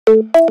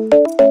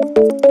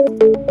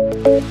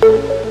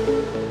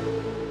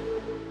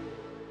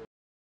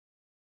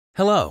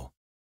Hello.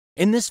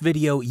 In this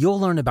video, you'll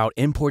learn about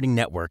importing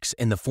networks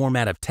in the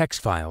format of text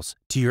files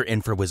to your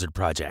infraWizard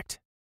project.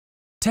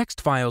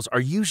 Text files are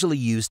usually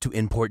used to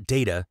import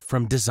data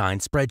from design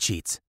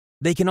spreadsheets.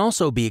 They can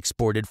also be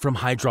exported from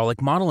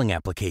hydraulic modeling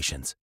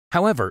applications.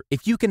 However,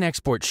 if you can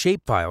export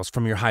shape files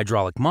from your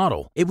hydraulic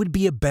model, it would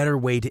be a better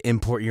way to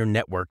import your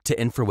network to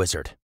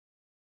infraWizard.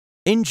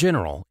 In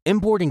general,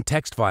 importing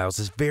text files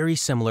is very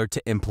similar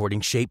to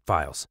importing shape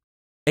files,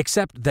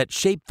 except that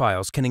shape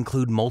files can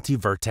include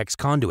multi-vertex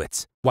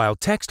conduits, while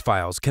text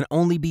files can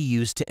only be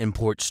used to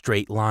import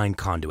straight-line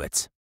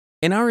conduits.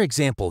 In our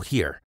example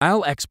here,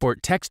 I'll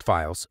export text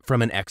files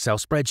from an Excel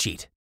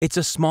spreadsheet. It's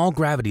a small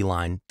gravity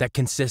line that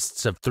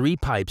consists of 3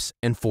 pipes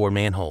and 4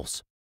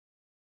 manholes.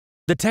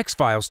 The text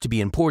files to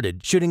be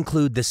imported should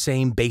include the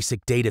same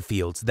basic data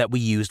fields that we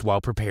used while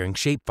preparing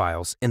shape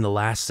files in the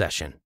last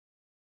session.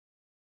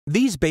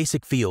 These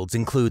basic fields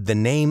include the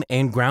name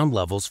and ground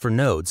levels for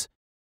nodes,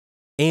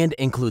 and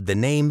include the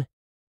name,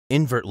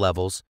 invert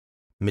levels,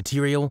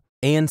 material,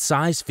 and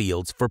size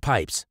fields for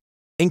pipes.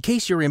 In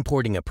case you're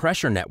importing a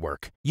pressure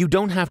network, you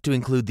don't have to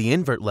include the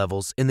invert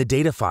levels in the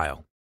data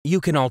file. You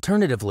can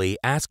alternatively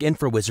ask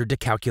infraWizard to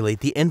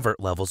calculate the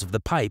invert levels of the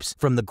pipes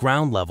from the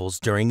ground levels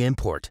during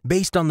import,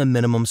 based on the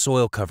minimum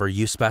soil cover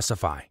you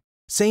specify.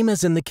 Same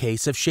as in the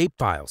case of shape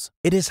files,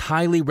 it is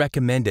highly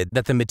recommended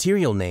that the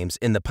material names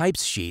in the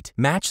pipes sheet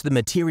match the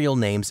material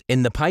names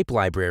in the pipe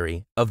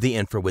library of the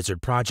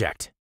infraWizard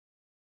project.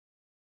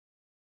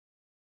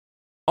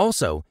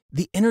 Also,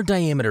 the inner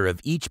diameter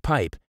of each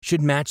pipe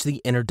should match the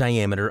inner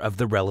diameter of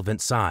the relevant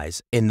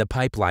size in the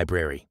pipe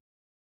library.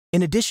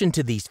 In addition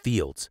to these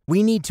fields,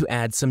 we need to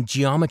add some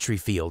geometry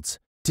fields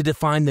to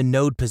define the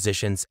node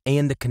positions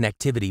and the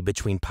connectivity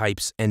between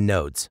pipes and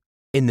nodes.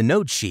 In the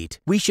node sheet,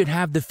 we should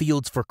have the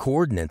fields for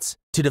coordinates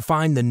to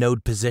define the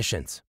node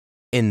positions.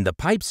 In the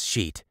pipes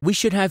sheet, we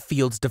should have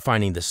fields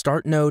defining the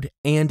start node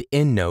and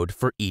end node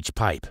for each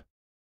pipe.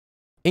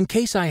 In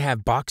case I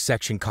have box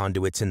section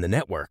conduits in the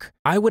network,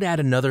 I would add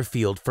another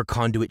field for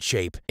conduit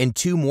shape and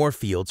 2 more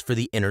fields for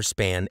the inner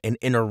span and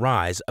inner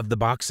rise of the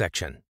box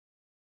section.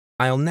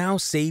 I'll now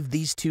save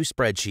these 2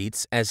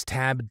 spreadsheets as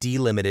tab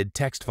delimited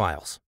text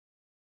files.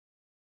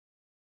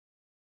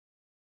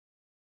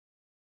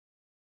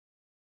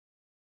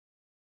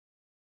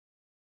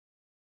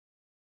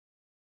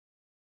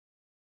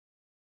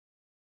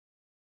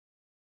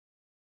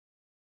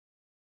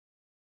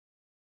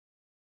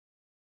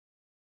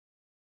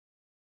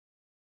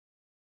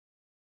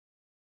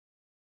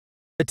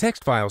 The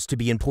text files to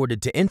be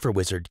imported to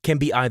infraWizard can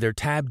be either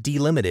tab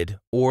delimited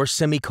or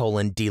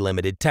semicolon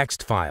delimited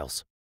text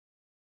files.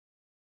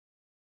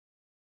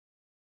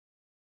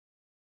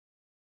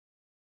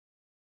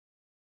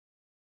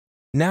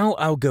 Now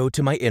I'll go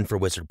to my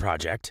infraWizard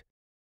project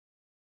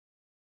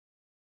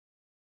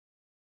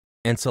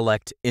and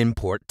select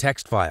Import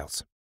Text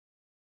Files.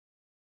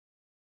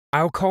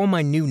 I'll call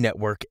my new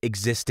network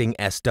Existing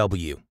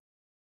SW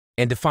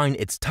and define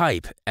its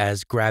type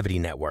as Gravity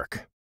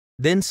Network.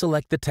 Then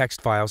select the text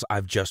files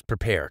I've just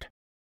prepared.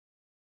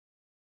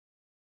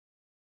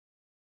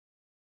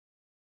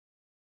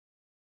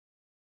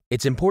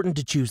 It's important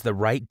to choose the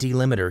right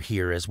delimiter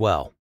here as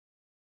well.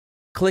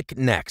 Click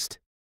Next.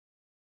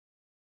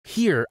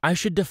 Here, I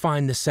should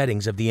define the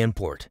settings of the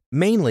import,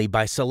 mainly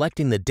by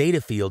selecting the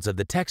data fields of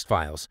the text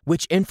files,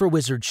 which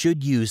infraWizard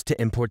should use to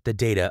import the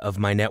data of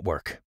my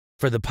network.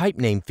 For the pipe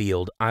name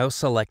field, I'll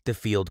select the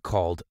field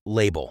called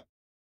Label.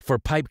 For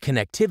pipe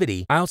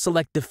connectivity, I'll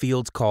select the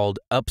fields called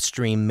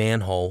Upstream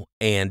Manhole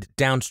and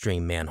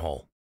Downstream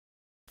Manhole.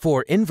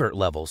 For invert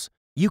levels,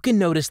 you can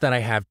notice that I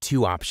have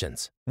 2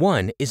 options.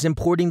 One is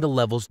importing the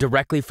levels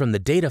directly from the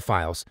data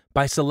files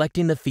by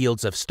selecting the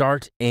fields of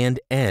Start and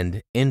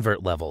End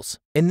invert levels.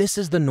 And this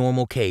is the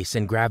normal case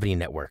in gravity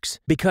networks,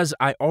 because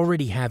I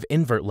already have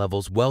invert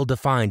levels well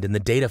defined in the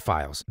data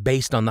files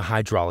based on the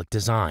hydraulic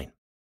design.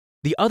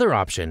 The other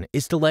option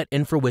is to let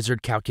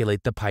infraWizard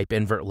calculate the pipe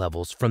invert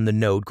levels from the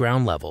node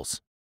ground levels.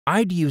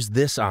 I'd use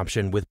this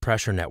option with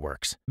pressure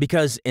networks,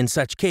 because in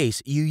such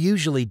case, you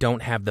usually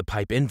don't have the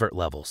pipe invert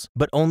levels,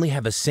 but only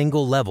have a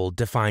single level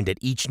defined at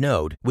each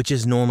node, which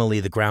is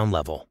normally the ground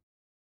level.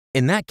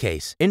 In that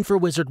case,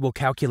 infraWizard will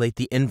calculate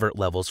the invert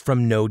levels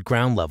from node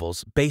ground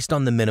levels based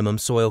on the minimum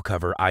soil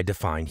cover I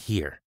define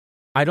here.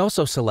 I'd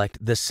also select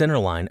the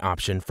centerline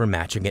option for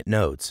matching at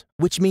nodes,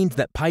 which means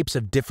that pipes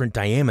of different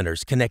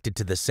diameters connected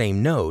to the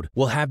same node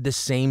will have the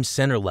same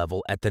center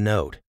level at the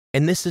node,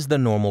 and this is the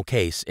normal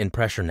case in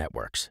pressure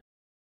networks.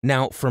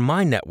 Now, for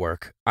my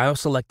network, I'll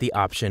select the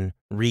option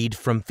Read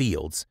from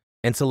Fields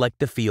and select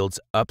the fields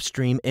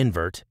Upstream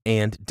Invert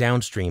and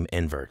Downstream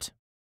Invert.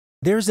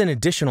 There's an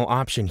additional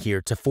option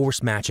here to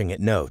force matching at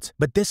nodes,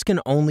 but this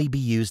can only be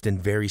used in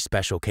very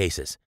special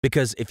cases,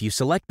 because if you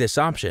select this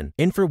option,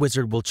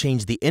 infraWizard will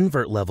change the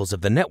invert levels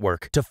of the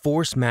network to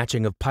force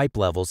matching of pipe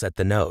levels at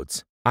the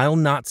nodes. I'll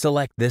not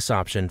select this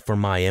option for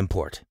my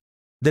import.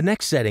 The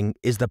next setting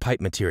is the pipe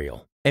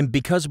material. And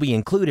because we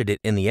included it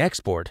in the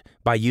export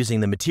by using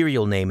the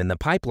material name in the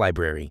pipe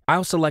library,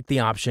 I'll select the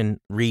option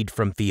Read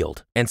from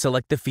Field and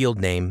select the field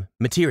name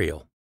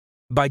Material.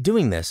 By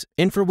doing this,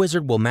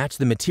 infraWizard will match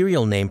the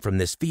material name from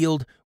this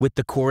field with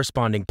the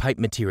corresponding pipe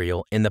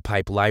material in the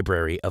pipe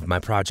library of my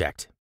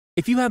project.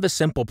 If you have a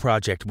simple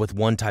project with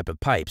one type of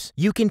pipes,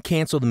 you can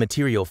cancel the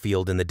material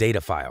field in the data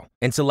file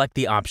and select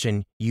the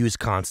option Use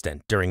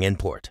Constant during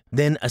import,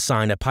 then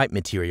assign a pipe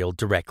material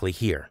directly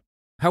here.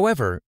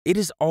 However, it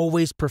is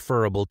always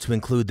preferable to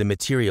include the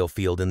material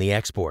field in the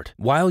export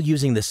while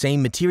using the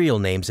same material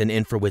names in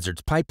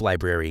infraWizard's pipe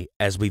library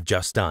as we've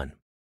just done.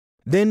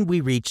 Then we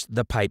reach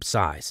the pipe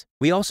size.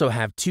 We also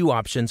have two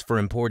options for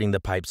importing the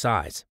pipe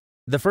size.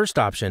 The first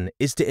option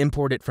is to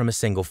import it from a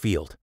single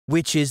field,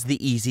 which is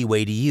the easy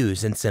way to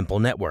use in simple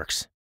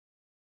networks.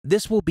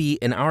 This will be,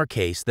 in our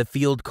case, the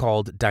field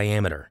called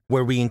diameter,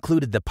 where we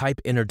included the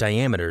pipe inner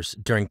diameters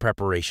during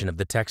preparation of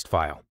the text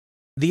file.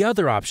 The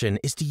other option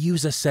is to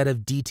use a set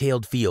of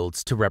detailed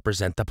fields to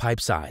represent the pipe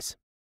size.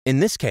 In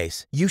this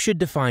case, you should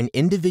define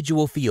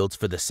individual fields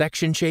for the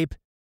section shape,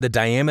 the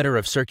diameter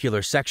of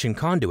circular section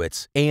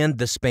conduits, and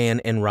the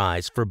span and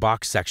rise for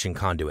box section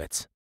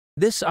conduits.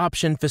 This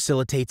option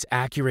facilitates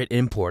accurate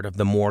import of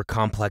the more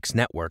complex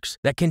networks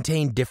that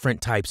contain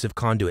different types of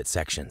conduit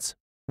sections.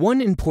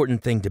 One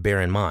important thing to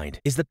bear in mind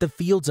is that the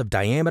fields of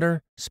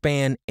diameter,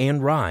 span,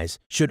 and rise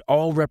should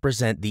all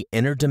represent the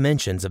inner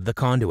dimensions of the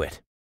conduit.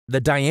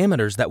 The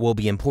diameters that will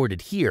be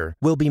imported here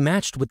will be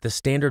matched with the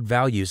standard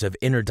values of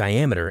inner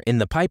diameter in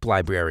the pipe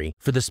library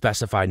for the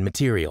specified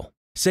material.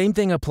 Same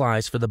thing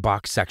applies for the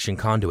box section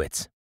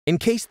conduits. In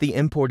case the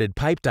imported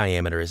pipe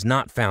diameter is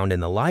not found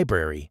in the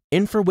library,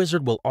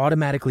 infraWizard will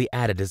automatically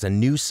add it as a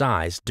new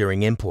size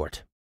during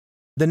import.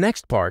 The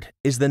next part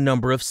is the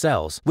number of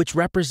cells, which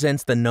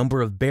represents the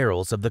number of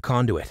barrels of the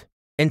conduit.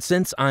 And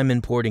since I'm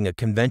importing a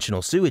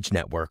conventional sewage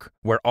network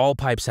where all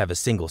pipes have a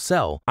single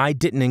cell, I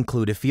didn't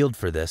include a field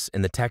for this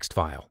in the text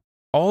file.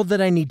 All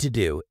that I need to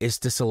do is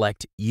to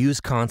select Use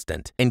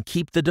Constant and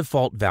keep the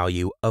default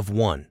value of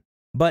 1.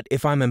 But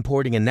if I'm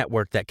importing a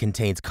network that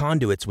contains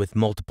conduits with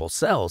multiple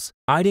cells,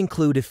 I'd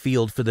include a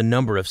field for the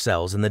number of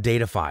cells in the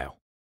data file.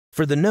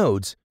 For the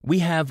nodes, we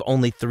have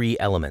only 3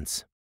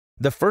 elements.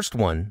 The first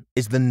one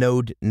is the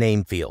node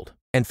name field,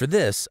 and for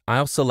this,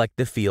 I'll select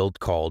the field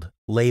called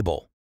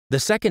Label. The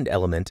second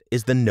element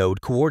is the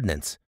node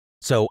coordinates,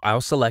 so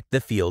I'll select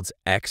the fields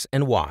X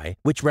and Y,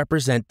 which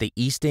represent the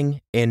easting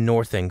and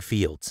northing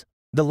fields.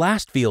 The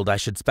last field I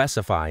should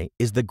specify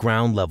is the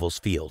ground levels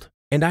field.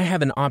 And I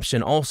have an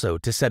option also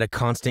to set a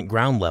constant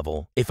ground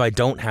level if I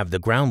don't have the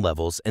ground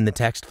levels in the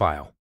text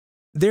file.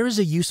 There is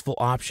a useful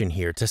option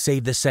here to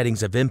save the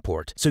settings of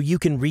import so you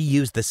can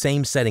reuse the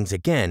same settings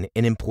again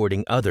in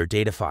importing other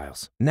data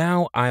files.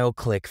 Now I'll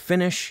click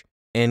Finish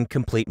and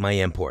complete my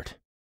import.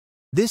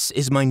 This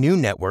is my new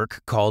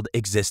network called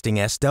Existing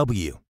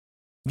SW.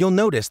 You'll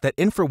notice that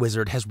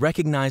infraWizard has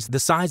recognized the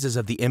sizes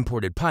of the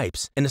imported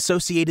pipes and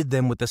associated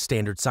them with the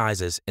standard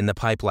sizes in the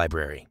pipe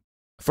library.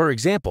 For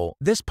example,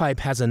 this pipe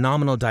has a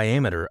nominal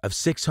diameter of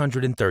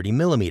 630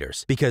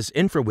 millimeters because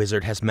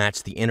infraWizard has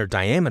matched the inner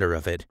diameter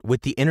of it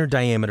with the inner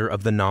diameter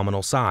of the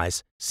nominal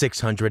size,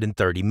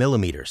 630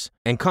 millimeters,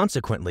 and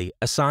consequently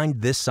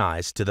assigned this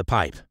size to the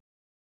pipe.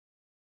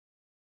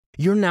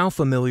 You're now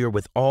familiar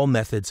with all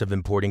methods of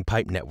importing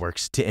pipe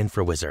networks to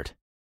infraWizard.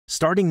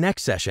 Starting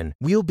next session,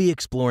 we'll be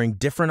exploring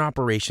different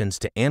operations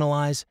to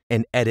analyze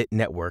and edit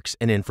networks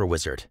in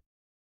infraWizard.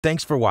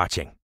 Thanks for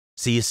watching.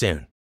 See you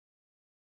soon.